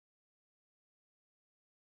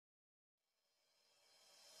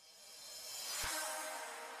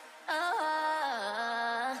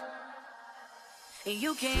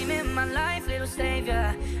You came in my life, little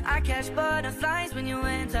savior. I catch butterflies when you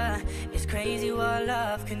enter. It's crazy what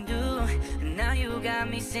love can do. And now you got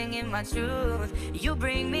me singing my truth. You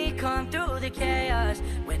bring me calm through the chaos.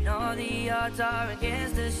 When all the odds are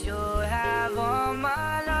against us, you have all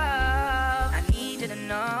my love. I need you to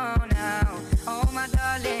know now. Oh my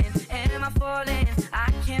darling, am I falling?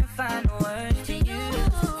 I can't find no words to use.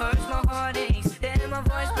 First my heart aches, then my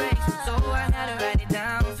voice breaks. So I had to write it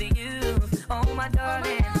down for you. Oh my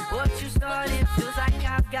darling, what you started feels like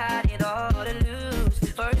I've got it all to lose.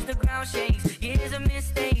 First the ground shakes, years of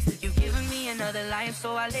mistakes. You've given me another life,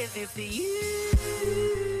 so I live it for you.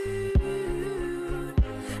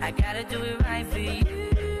 I gotta do it right for you.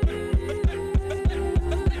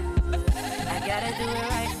 I gotta do it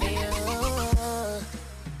right for you.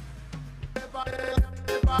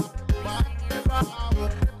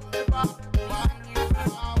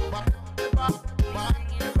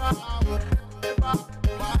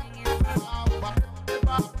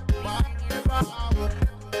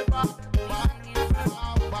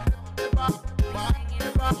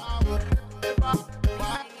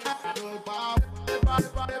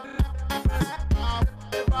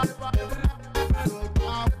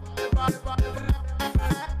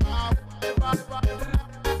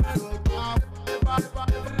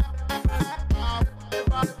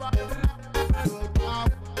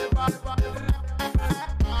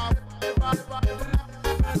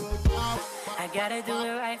 I gotta do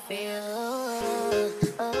it right for you.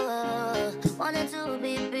 Wanted to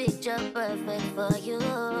be picture perfect for you.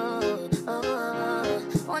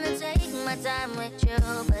 Wanna take my time with you,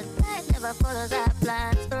 but life never follows our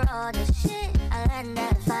plans. For all the shit I learned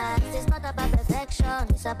that fast. It's not about perfection,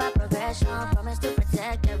 it's about progression. Promise to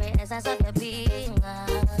protect every essence of your being,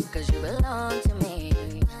 cause you belong to me.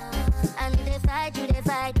 And if they fight you, they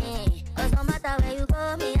fight me. Cause no matter where you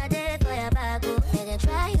go, me I there for your back. May they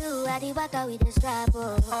try you, I the waka with the strap.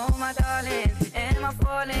 Oh my darling, am I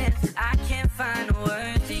falling? I can't find the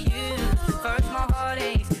words to use. First my heart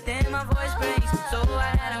aches, then my voice breaks. So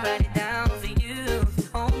I had to write it down for you.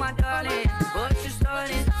 Oh my darling, what you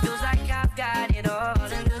started feels like I've got it all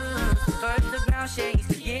to lose. First the ground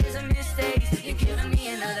shakes, years of mistakes. You're giving me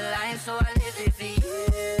another life, so I live it for you.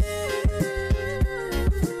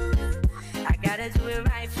 I gotta do it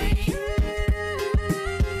right for you.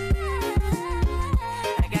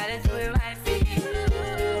 I gotta do it right for you.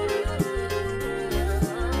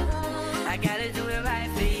 I gotta do it right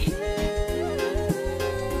for you.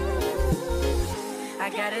 I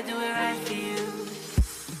gotta do it right for you.